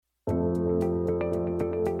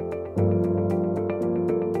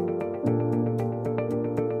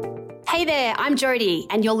Hey there, I'm Jodie,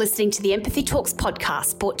 and you're listening to the Empathy Talks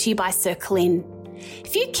podcast brought to you by Circle In.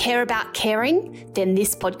 If you care about caring, then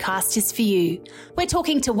this podcast is for you. We're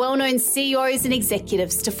talking to well-known CEOs and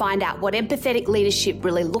executives to find out what empathetic leadership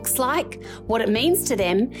really looks like, what it means to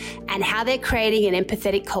them, and how they're creating an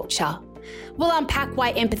empathetic culture. We'll unpack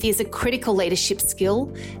why empathy is a critical leadership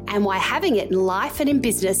skill and why having it in life and in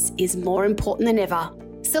business is more important than ever.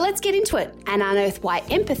 So let's get into it and unearth why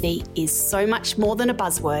empathy is so much more than a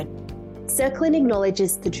buzzword. Circle In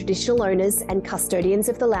acknowledges the traditional owners and custodians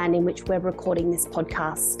of the land in which we're recording this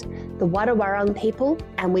podcast, the Oelwang people,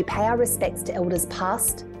 and we pay our respects to elders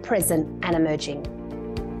past, present, and emerging.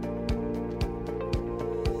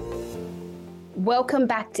 Welcome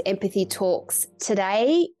back to Empathy Talks.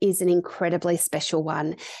 Today is an incredibly special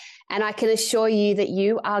one, and I can assure you that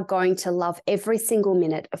you are going to love every single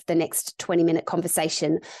minute of the next 20-minute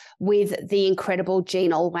conversation with the incredible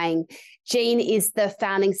Jean Oelwang. Jean is the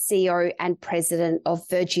founding CEO and president of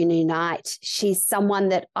Virgin Unite. She's someone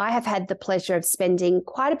that I have had the pleasure of spending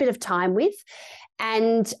quite a bit of time with,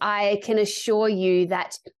 and I can assure you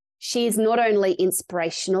that she is not only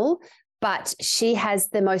inspirational, but she has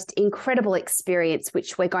the most incredible experience,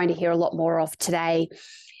 which we're going to hear a lot more of today.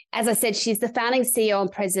 As I said, she's the founding CEO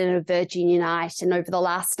and president of Virgin Unite, and over the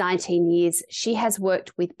last 19 years, she has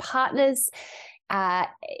worked with partners,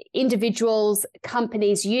 individuals,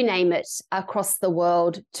 companies, you name it, across the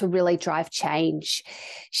world to really drive change.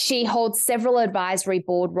 She holds several advisory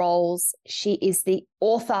board roles. She is the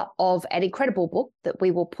author of an incredible book that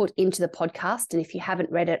we will put into the podcast. And if you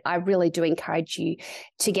haven't read it, I really do encourage you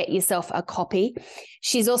to get yourself a copy.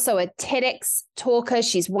 She's also a TEDx talker.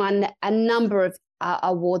 She's won a number of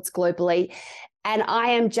awards globally. And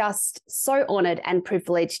I am just so honoured and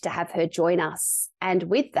privileged to have her join us. And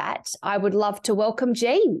with that, I would love to welcome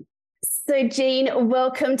Jean. So Jean,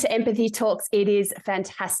 welcome to Empathy Talks. It is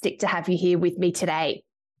fantastic to have you here with me today.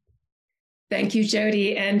 Thank you,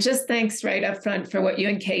 Jodie. And just thanks right up front for what you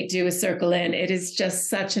and Kate do with Circle In. It is just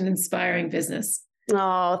such an inspiring business.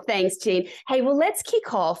 Oh, thanks, Jean. Hey, well, let's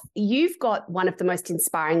kick off. You've got one of the most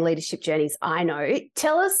inspiring leadership journeys I know.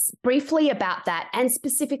 Tell us briefly about that and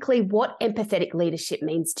specifically what empathetic leadership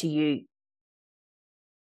means to you.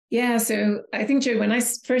 Yeah, so I think, Joe, when I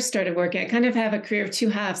first started working, I kind of have a career of two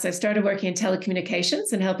halves. I started working in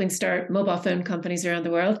telecommunications and helping start mobile phone companies around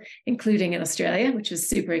the world, including in Australia, which was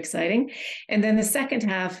super exciting. And then the second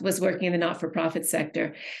half was working in the not-for-profit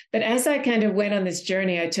sector. But as I kind of went on this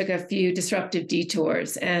journey, I took a few disruptive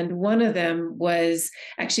detours. And one of them was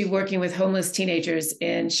actually working with homeless teenagers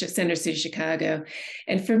in Center City, Chicago.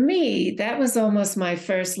 And for me, that was almost my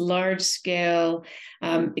first large-scale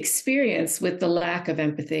experience with the lack of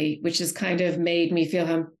empathy, which has kind of made me feel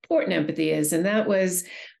how important empathy is. And that was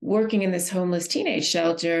working in this homeless teenage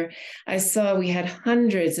shelter. I saw we had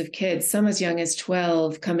hundreds of kids, some as young as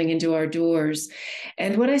 12, coming into our doors.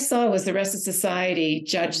 And what I saw was the rest of society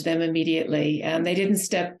judged them immediately. They didn't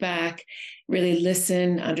step back, really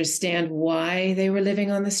listen, understand why they were living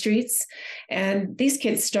on the streets. And these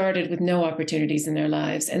kids started with no opportunities in their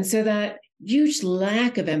lives. And so that huge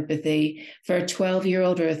lack of empathy for a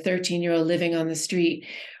 12-year-old or a 13-year-old living on the street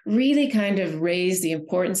really kind of raised the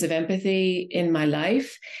importance of empathy in my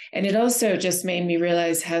life. And it also just made me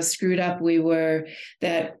realize how screwed up we were,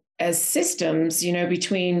 that as systems,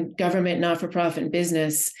 between government, not-for-profit, and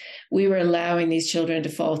business, we were allowing these children to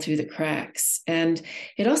fall through the cracks. And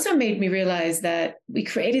it also made me realize that we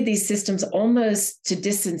created these systems almost to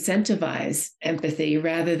disincentivize empathy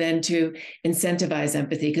rather than to incentivize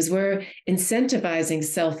empathy, because we're incentivizing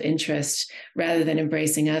self-interest rather than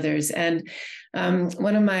embracing others. And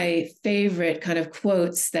one of my favorite kind of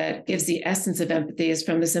quotes that gives the essence of empathy is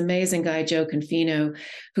from this amazing guy, Joe Confino,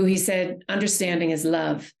 who he said, "Understanding is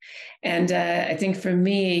love." And I think for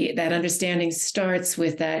me, that understanding starts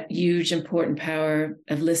with that huge, important power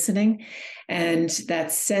of listening and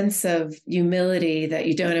that sense of humility that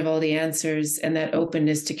you don't have all the answers, and that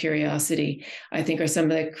openness to curiosity, I think are some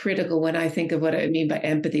of the critical, when I think of what I mean by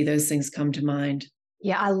empathy, those things come to mind.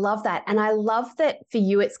 Yeah, I love that. And I love that for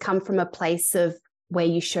you, it's come from a place of where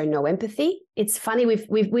you show no empathy. It's funny,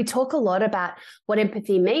 we talk a lot about what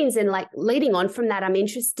empathy means, and like leading on from that, I'm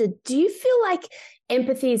interested, do you feel like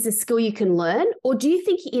empathy is a skill you can learn, or do you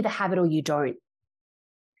think you either have it or you don't?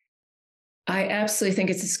 I absolutely think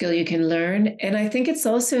it's a skill you can learn. And I think it's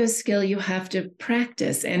also a skill you have to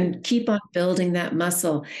practice and keep on building that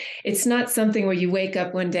muscle. It's not something where you wake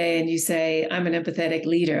up one day and you say, I'm an empathetic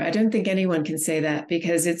leader. I don't think anyone can say that,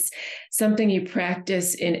 because it's something you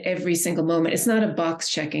practice in every single moment. It's not a box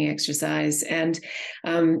checking exercise. And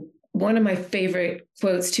one of my favorite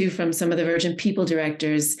quotes too from some of the Virgin People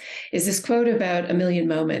directors is this quote about a million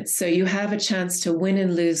moments. So you have a chance to win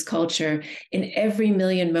and lose culture in every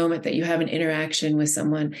million moment that you have an interaction with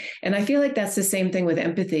someone. And I feel like that's the same thing with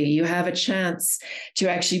empathy. You have a chance to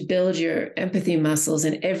actually build your empathy muscles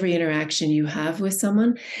in every interaction you have with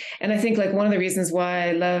someone. And I think like one of the reasons why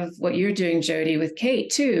I love what you're doing, Jody, with Kate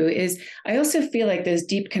too, is I also feel like those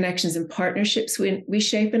deep connections and partnerships we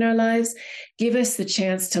shape in our lives give us the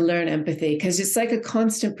chance to learn empathy, because it's like a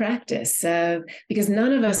constant practice, because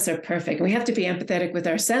none of us are perfect. And we have to be empathetic with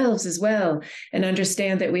ourselves as well, and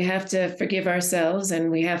understand that we have to forgive ourselves,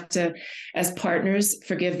 and we have to, as partners,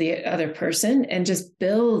 forgive the other person, and just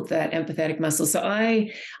build that empathetic muscle. So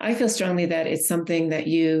I feel strongly that it's something that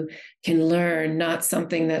you can learn, not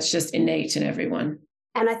something that's just innate in everyone.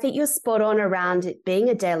 And I think you're spot on around it being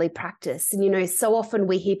a daily practice. And, so often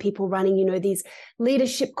we hear people running, these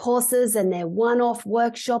leadership courses and their one-off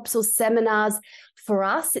workshops or seminars. For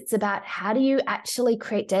us, it's about how do you actually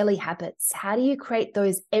create daily habits? How do you create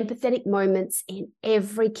those empathetic moments in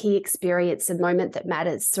every key experience and moment that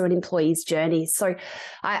matters through an employee's journey? So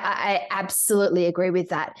I absolutely agree with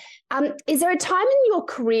that. Is there a time in your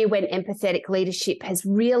career when empathetic leadership has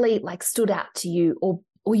really stood out to you,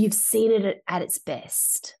 or you've seen it at its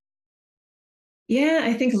best? Yeah,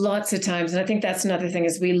 I think lots of times. And I think that's another thing,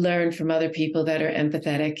 is we learn from other people that are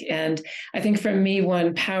empathetic. And I think for me,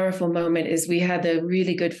 one powerful moment is we had the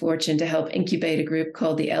really good fortune to help incubate a group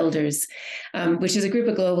called the Elders, which is a group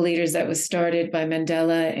of global leaders that was started by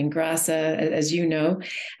Mandela and Graça, as you know.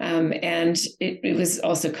 And it was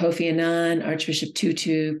also Kofi Annan, Archbishop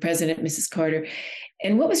Tutu, President Mrs. Carter.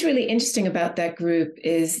 And what was really interesting about that group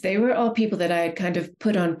is they were all people that I had kind of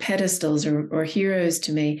put on pedestals or heroes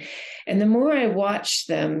to me. And the more I watched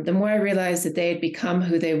them, the more I realized that they had become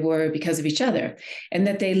who they were because of each other, and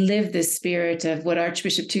that they lived this spirit of what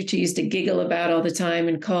Archbishop Tutu used to giggle about all the time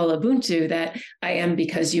and call Ubuntu, that I am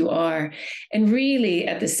because you are. And really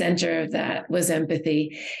at the center of that was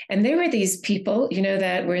empathy. And there were these people,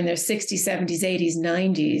 that were in their 60s, 70s, 80s,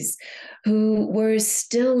 90s, who were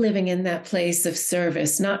still living in that place of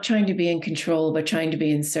service, not trying to be in control, but trying to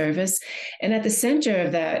be in service. And at the center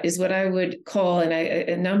of that is what I would call, and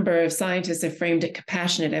a number of scientists have framed it,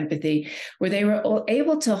 compassionate empathy, where they were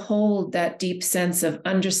able to hold that deep sense of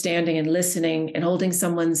understanding and listening and holding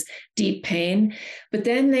someone's deep pain. But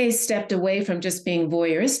then they stepped away from just being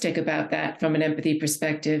voyeuristic about that from an empathy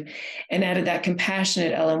perspective, and added that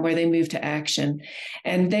compassionate element where they moved to action.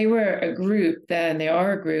 And they were a group and they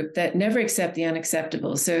are a group that never accept the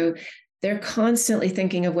unacceptable. So they're constantly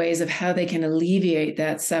thinking of ways of how they can alleviate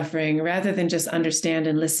that suffering, rather than just understand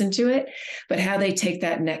and listen to it, but how they take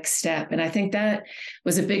that next step. And I think that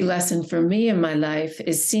was a big lesson for me in my life,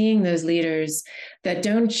 is seeing those leaders that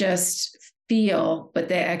don't just feel, but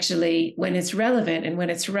they actually, when it's relevant and when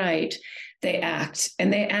it's right, they act.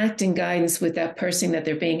 And they act in guidance with that person that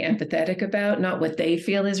they're being empathetic about, not what they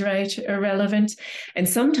feel is right or relevant. And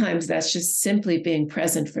sometimes that's just simply being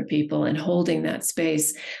present for people and holding that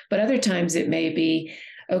space. But other times it may be,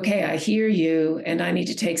 okay, I hear you, and I need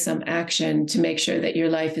to take some action to make sure that your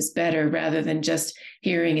life is better, rather than just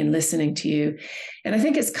hearing and listening to you. And I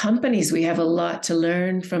think as companies, we have a lot to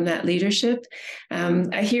learn from that leadership.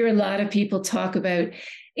 I hear a lot of people talk about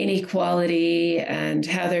inequality and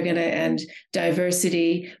how they're going to end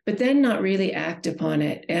diversity, but then not really act upon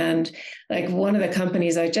it. And like one of the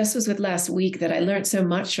companies I just was with last week that I learned so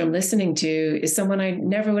much from listening to is someone I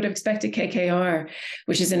never would have expected, KKR,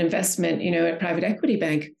 which is an investment, a private equity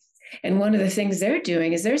bank. And one of the things they're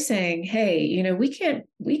doing is they're saying, hey,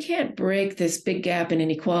 we can't break this big gap in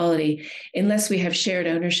inequality unless we have shared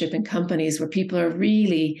ownership in companies where people are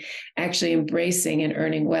really actually embracing and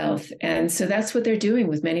earning wealth. And so that's what they're doing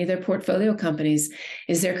with many of their portfolio companies,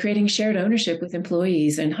 is they're creating shared ownership with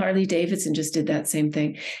employees. And Harley Davidson just did that same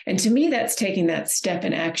thing. And to me, that's taking that step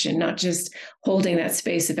in action, not just holding that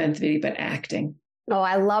space of empathy, but acting. Oh,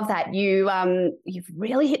 I love that. You've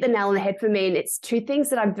really hit the nail on the head for me. And it's two things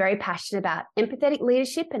that I'm very passionate about: empathetic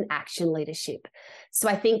leadership and action leadership. So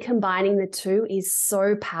I think combining the two is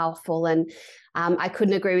so powerful. And I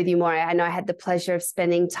couldn't agree with you more. I know I had the pleasure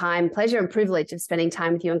and privilege of spending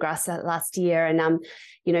time with you and Graça last year. And,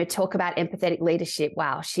 talk about empathetic leadership.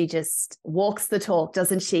 Wow, she just walks the talk,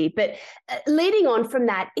 doesn't she? But leading on from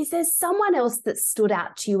that, is there someone else that stood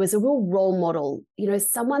out to you as a real role model,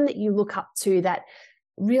 someone that you look up to that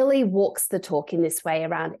really walks the talk in this way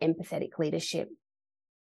around empathetic leadership?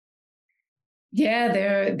 Yeah,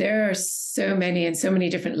 there are so many and so many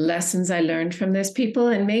different lessons I learned from those people.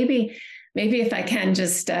 And maybe if I can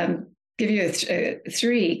just give you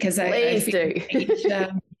three, because I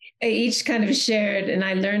feel each kind of shared, and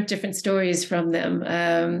I learned different stories from them.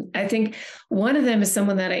 I think one of them is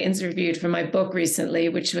someone that I interviewed for my book recently,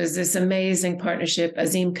 which was this amazing partnership,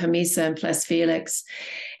 Azim Khamisa and Ples Felix.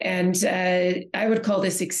 And I would call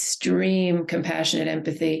this extreme compassionate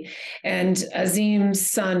empathy. And Azim's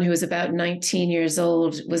son, who was about 19 years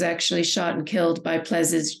old, was actually shot and killed by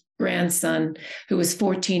Ples's grandson, who was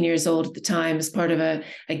 14 years old at the time, as part of a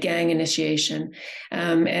gang initiation.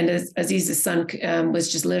 And Aziz's son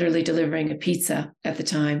was just literally delivering a pizza at the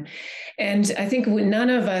time. And I think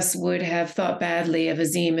none of us would have thought badly of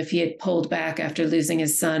Azim if he had pulled back after losing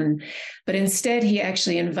his son. But instead, he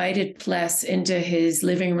actually invited Ples into his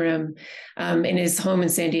living room in his home in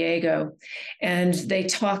San Diego. And they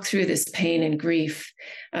talked through this pain and grief.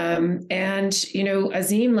 And, you know,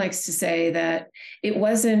 Azim likes to say that it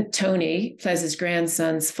wasn't Tony, Ples's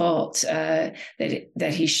grandson's fault that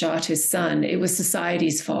he shot his son. It was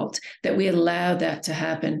society's fault that we allowed that to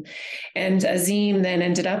happen. And Azim then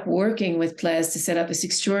ended up working with Ples to set up this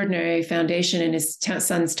extraordinary foundation in his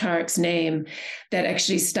son's Tarek's name that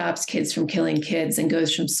actually stops kids from killing kids and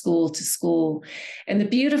goes from school to school. And the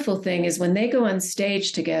beautiful thing is when they go on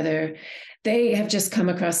stage together, they have just come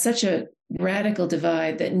across such a radical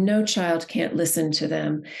divide that no child can't listen to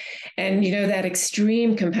them. And, you know, that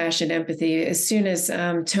extreme compassion, empathy, as soon as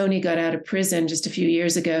Tony got out of prison just a few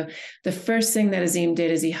years ago, the first thing that Azim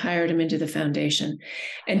did is he hired him into the foundation.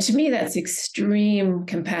 And to me, that's extreme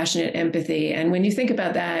compassionate empathy. And when you think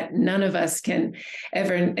about that, none of us can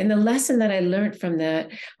ever. And the lesson that I learned from that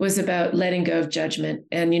was about letting go of judgment.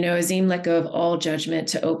 And, you know, Azim let go of all judgment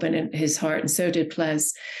to open his heart, and so did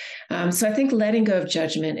Ples. So I think letting go of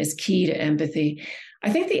judgment is key to empathy. I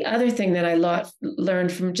think the other thing that I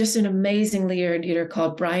learned from just an amazing leader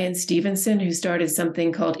called Brian Stevenson, who started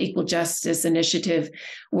something called Equal Justice Initiative,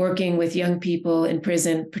 working with young people in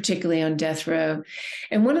prison, particularly on death row.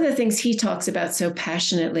 And one of the things he talks about so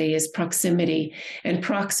passionately is proximity and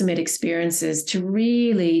proximate experiences, to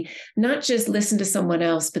really not just listen to someone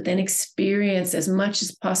else, but then experience as much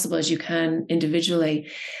as possible as you can individually.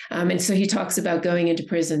 And so he talks about going into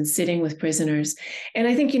prison, sitting with prisoners. And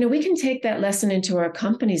I think, you know, we can take that lesson into our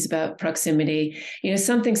companies about proximity. You know,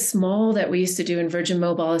 something small that we used to do in Virgin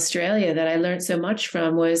Mobile Australia that I learned so much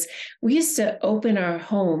from was we used to open our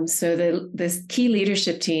homes. So this key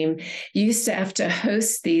leadership team used to have to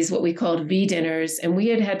host these, what we called V dinners, and we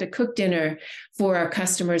had to cook dinner for our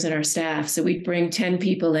customers and our staff. So we'd bring 10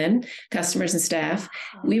 people in, customers and staff.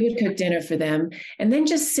 We would cook dinner for them and then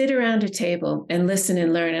just sit around a table and listen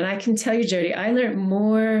and learn. And I can tell you, Jody, I learned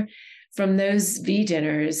more from those V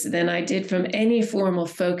dinners than I did from any formal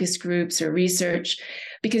focus groups or research,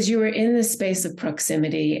 because you were in the space of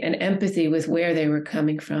proximity and empathy with where they were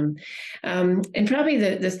coming from. And probably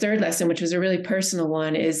the third lesson, which was a really personal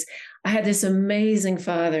one, is I had this amazing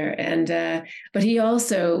father, but he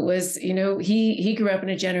also was, you know, he grew up in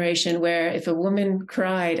a generation where if a woman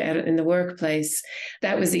cried in the workplace,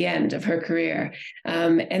 that was the end of her career.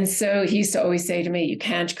 And so he used to always say to me, you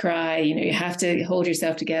can't cry, you know, you have to hold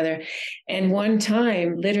yourself together. And one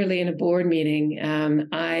time, literally in a board meeting,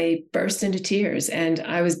 I burst into tears and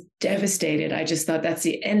I was devastated. I just thought, that's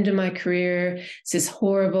the end of my career. This is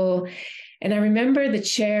horrible. And I remember the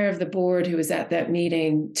chair of the board who was at that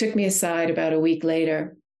meeting took me aside about a week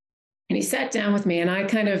later, and he sat down with me, and I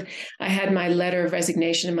had my letter of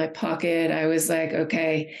resignation in my pocket. I was like,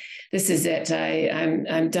 okay, this is it.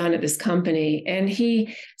 I'm done at this company. And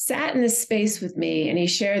he sat in this space with me, and he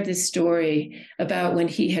shared this story about when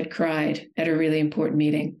he had cried at a really important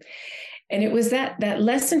meeting. And it was that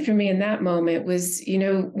lesson for me in that moment was, you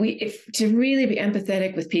know, to really be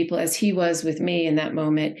empathetic with people as he was with me in that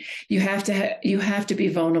moment, you have to be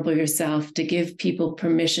vulnerable yourself, to give people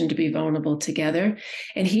permission to be vulnerable together.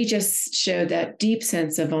 And he just showed that deep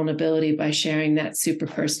sense of vulnerability by sharing that super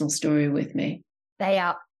personal story with me. They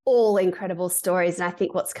are all incredible stories. And I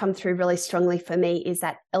think what's come through really strongly for me is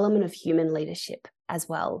that element of human leadership as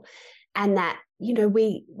well. And that, you know,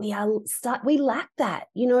 we lack that,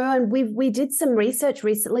 you know, and we did some research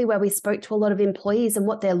recently where we spoke to a lot of employees, and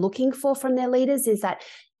what they're looking for from their leaders is that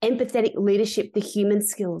empathetic leadership, the human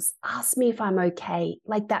skills, ask me if I'm okay,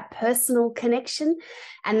 like that personal connection.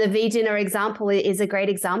 And the V dinner example is a great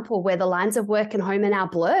example where the lines of work and home are now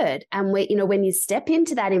blurred. And you know, when you step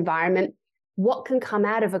into that environment, what can come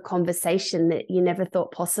out of a conversation that you never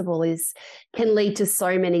thought possible can lead to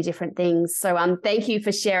so many different things. So thank you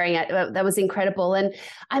for sharing it. That was incredible. And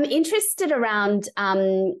I'm interested around,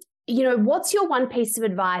 you know, what's your one piece of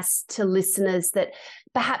advice to listeners that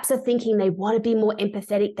perhaps are thinking they want to be more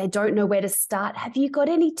empathetic, they don't know where to start? Have you got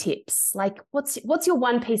any tips? Like what's your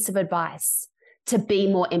one piece of advice to be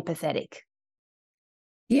more empathetic?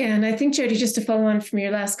 Yeah, and I think, Jody, just to follow on from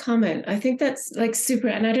your last comment, I think that's like super.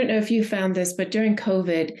 And I don't know if you found this, but during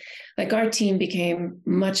COVID, like our team became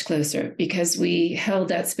much closer because we held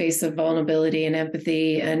that space of vulnerability and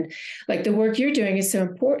empathy. And like the work you're doing is so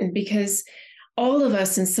important because all of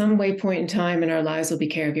us in some way point in time in our lives will be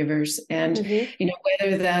caregivers. And, you know,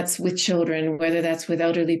 whether that's with children, whether that's with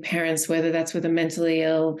elderly parents, whether that's with a mentally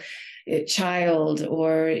ill child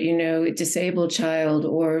or, you know, disabled child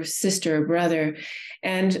or sister or brother.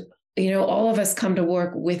 And, you know, all of us come to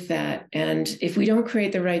work with that. And if we don't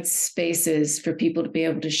create the right spaces for people to be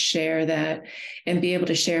able to share that and be able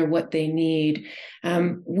to share what they need,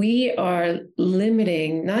 we are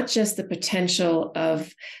limiting not just the potential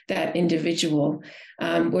of that individual,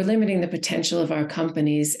 we're limiting the potential of our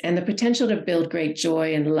companies and the potential to build great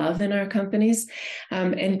joy and love in our companies,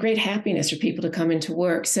 and great happiness for people to come into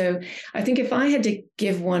work. So I think if I had to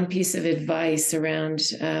give one piece of advice around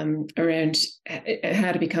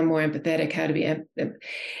how to become more empathetic, how to be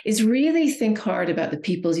is really think hard about the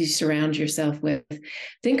people you surround yourself with.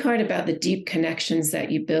 Think hard about the deep connections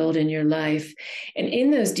that you build in your life. And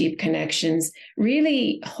in those deep connections,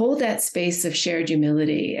 really hold that space of shared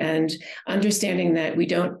humility and understanding that we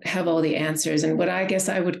don't have all the answers, and what I guess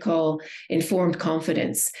I would call informed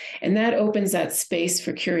confidence. And that opens that space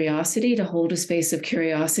for curiosity, to hold a space of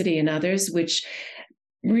curiosity in others, which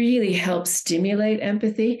really helps stimulate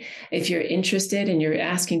empathy if you're interested and you're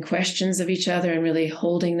asking questions of each other and really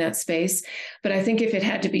holding that space. But I think if it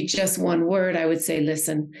had to be just one word, I would say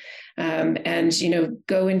listen. And, you know,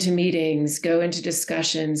 go into meetings, go into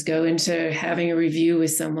discussions, go into having a review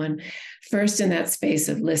with someone, first in that space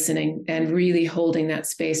of listening and really holding that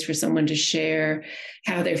space for someone to share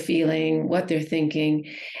how they're feeling, what they're thinking.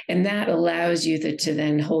 And that allows you to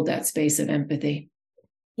then hold that space of empathy.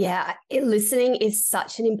 Yeah, listening is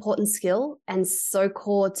such an important skill and so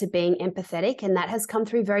core to being empathetic. And that has come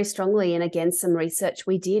through very strongly. And again, some research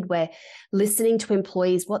we did where listening to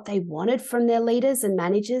employees, what they wanted from their leaders and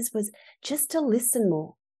managers was just to listen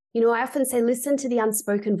more. You know, I often say, listen to the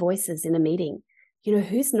unspoken voices in a meeting. You know,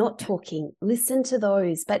 who's not talking? Listen to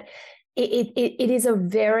those. But it's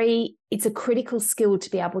a critical skill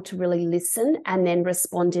to be able to really listen and then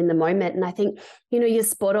respond in the moment. And I think, you know, you're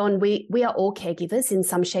spot on. We are all caregivers in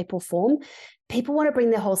some shape or form. People want to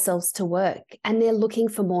bring their whole selves to work and they're looking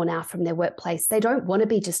for more now from their workplace. They don't want to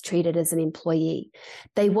be just treated as an employee.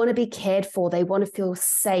 They want to be cared for. They want to feel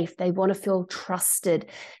safe. They want to feel trusted.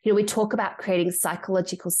 You know, we talk about creating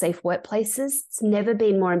psychological safe workplaces. It's never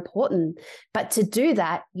been more important. But to do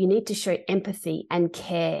that, you need to show empathy and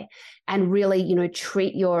care and really, you know,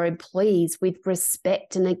 treat your employees with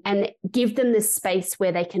respect and give them the space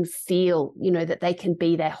where they can feel, you know, that they can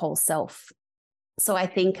be their whole self. So I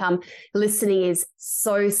think listening is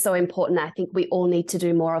so, so important. I think we all need to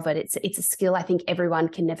do more of it. It's a skill I think everyone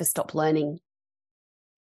can never stop learning.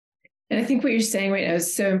 And I think what you're saying right now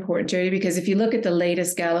is so important, Jody, because if you look at the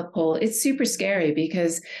latest Gallup poll, it's super scary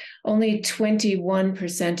because only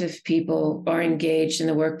 21% of people are engaged in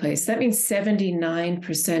the workplace. That means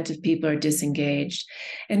 79% of people are disengaged.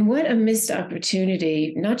 And what a missed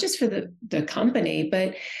opportunity, not just for the company,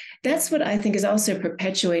 but that's what I think is also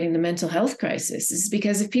perpetuating the mental health crisis, is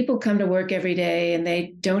because if people come to work every day and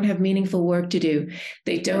they don't have meaningful work to do,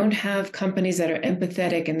 they don't have companies that are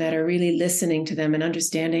empathetic and that are really listening to them and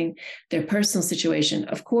understanding their personal situation,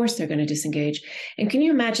 of course they're going to disengage. And can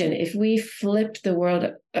you imagine if we flipped the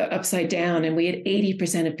world upside down and we had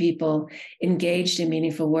 80% of people engaged in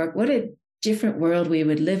meaningful work? What a different world we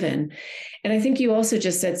would live in. And I think you also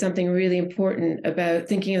just said something really important about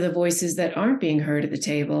thinking of the voices that aren't being heard at the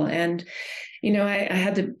table. And, you know, I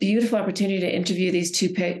had the beautiful opportunity to interview these two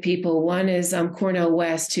people. One is Cornel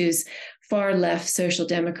West, who's far left social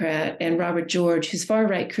democrat, and Robert George, who's far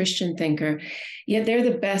right Christian thinker. Yet they're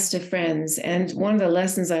the best of friends. And one of the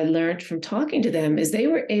lessons I learned from talking to them is they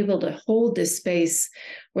were able to hold this space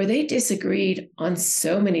where they disagreed on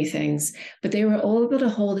so many things, but they were all able to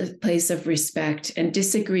hold a place of respect and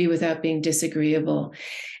disagree without being disagreeable.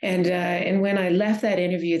 And when I left that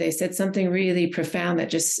interview, they said something really profound that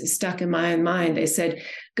just stuck in my mind. They said,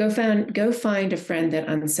 go find a friend that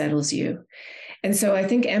unsettles you. And so I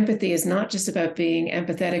think empathy is not just about being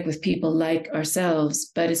empathetic with people like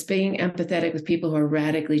ourselves, but it's being empathetic with people who are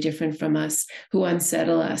radically different from us, who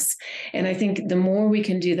unsettle us. And I think the more we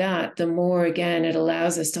can do that, the more, again, it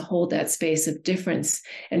allows us to hold that space of difference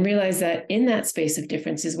and realize that in that space of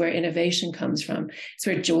difference is where innovation comes from. It's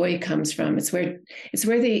where joy comes from. It's where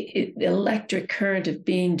the electric current of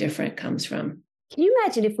being different comes from. Can you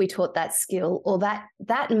imagine if we taught that skill or that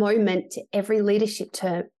moment to every leadership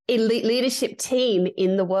team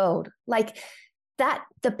in the world? Like, that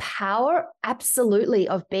the power, absolutely,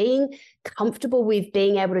 of being comfortable with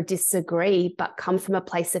being able to disagree, but come from a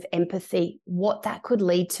place of empathy, what that could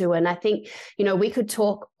lead to. And I think, we could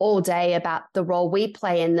talk all day about the role we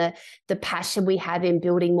play and the passion we have in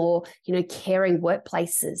building more, caring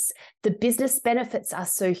workplaces. The business benefits are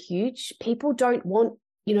so huge. People don't want,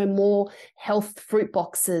 more health fruit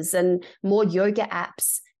boxes and more yoga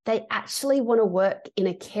apps. They actually want to work in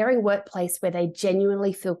a caring workplace where they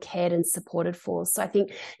genuinely feel cared and supported for. So I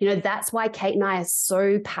think, that's why Kate and I are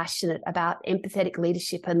so passionate about empathetic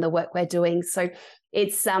leadership and the work we're doing. So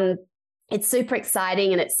it's super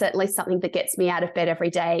exciting, and it's certainly something that gets me out of bed every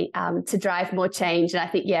day to drive more change. And I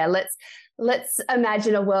think, let's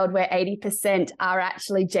imagine a world where 80% are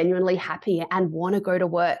actually genuinely happy and want to go to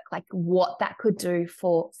work. Like, what that could do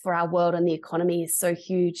for our world and the economy is so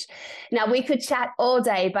huge. Now, we could chat all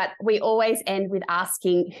day, but we always end with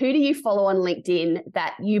asking, who do you follow on LinkedIn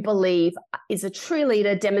that you believe is a true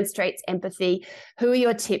leader, demonstrates empathy? Who are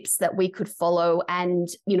your tips that we could follow and,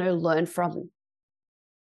 learn from?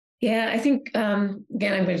 Yeah, I think, again,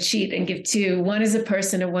 I'm going to cheat and give two. One is a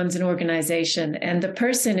person and one's an organization. And the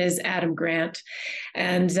person is Adam Grant.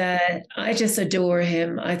 And I just adore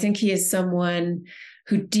him. I think he is someone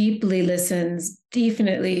who deeply listens,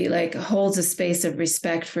 definitely holds a space of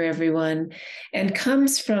respect for everyone, and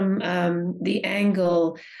comes from the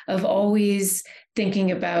angle of always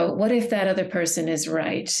thinking about, what if that other person is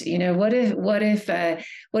right? What if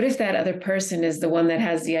that other person is the one that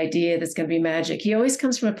has the idea that's going to be magic? He always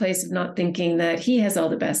comes from a place of not thinking that he has all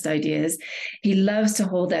the best ideas. He loves to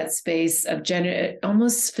hold that space of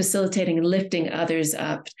almost facilitating and lifting others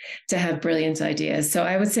up to have brilliant ideas. So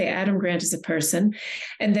I would say Adam Grant is a person.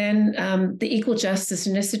 And then the Equal Justice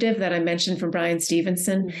Initiative that I mentioned from Brian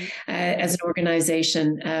Stevenson as an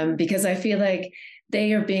organization, because I feel like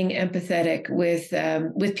they are being empathetic with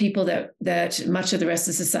people that much of the rest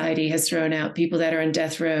of society has thrown out, people that are on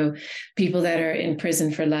death row, people that are in prison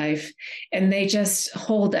for life. And they just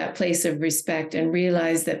hold that place of respect and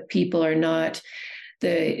realize that people are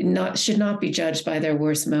should not be judged by their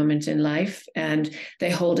worst moment in life. And they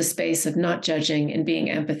hold a space of not judging and being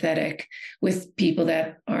empathetic with people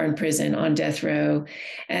that are in prison, on death row.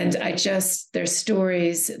 And their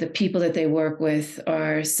stories, the people that they work with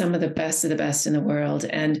are some of the best in the world.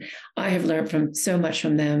 And I have learned so much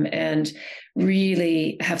from them, and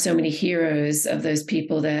really have so many heroes of those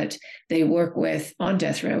people that they work with on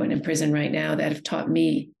death row and in prison right now that have taught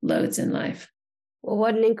me loads in life. Well,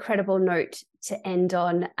 what an incredible note to end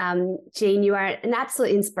on. Jean, you are an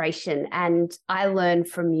absolute inspiration, and I learn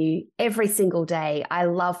from you every single day. I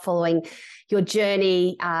love following your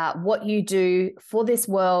journey. What you do for this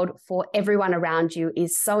world, for everyone around you,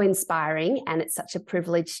 is so inspiring, and it's such a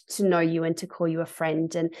privilege to know you and to call you a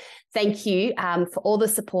friend. And thank you for all the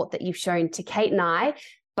support that you've shown to Kate and I.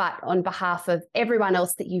 But on behalf of everyone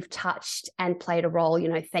else that you've touched and played a role,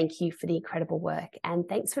 thank you for the incredible work. And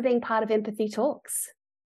thanks for being part of Empathy Talks.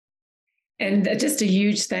 And just a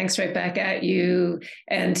huge thanks right back at you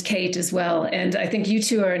and Kate as well. And I think you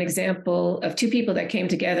two are an example of two people that came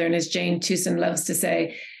together, and as Jane Tucson loves to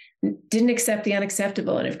say, didn't accept the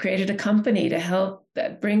unacceptable and have created a company to help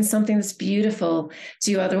bring something that's beautiful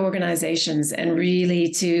to other organizations and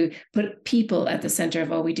really to put people at the center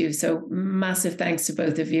of all we do. So massive thanks to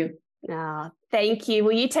both of you. Thank you.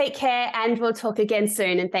 Well, you take care, and we'll talk again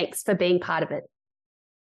soon. And thanks for being part of it.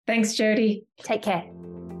 Thanks, Jody. Take care.